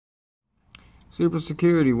Super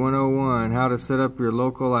Security 101, how to set up your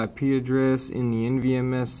local IP address in the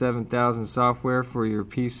NVMS7000 software for your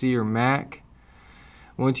PC or Mac.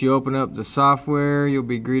 Once you open up the software, you'll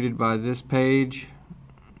be greeted by this page.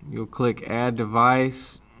 You'll click Add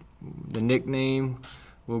Device. The nickname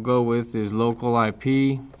we'll go with is local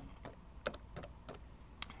IP.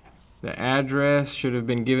 The address should have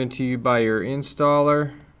been given to you by your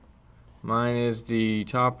installer. Mine is the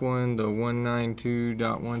top one, the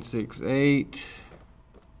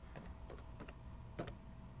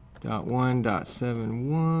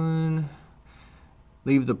 192.168.1.71.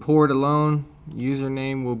 Leave the port alone.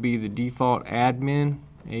 Username will be the default admin,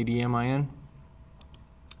 ADMIN.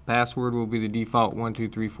 Password will be the default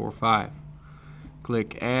 12345.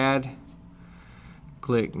 Click Add.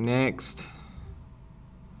 Click Next.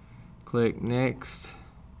 Click Next.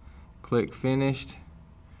 Click Finished.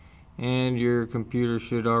 And your computer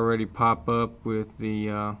should already pop up with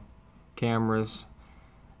the cameras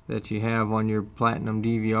that you have on your Platinum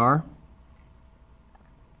DVR.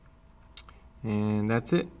 And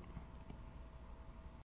that's it.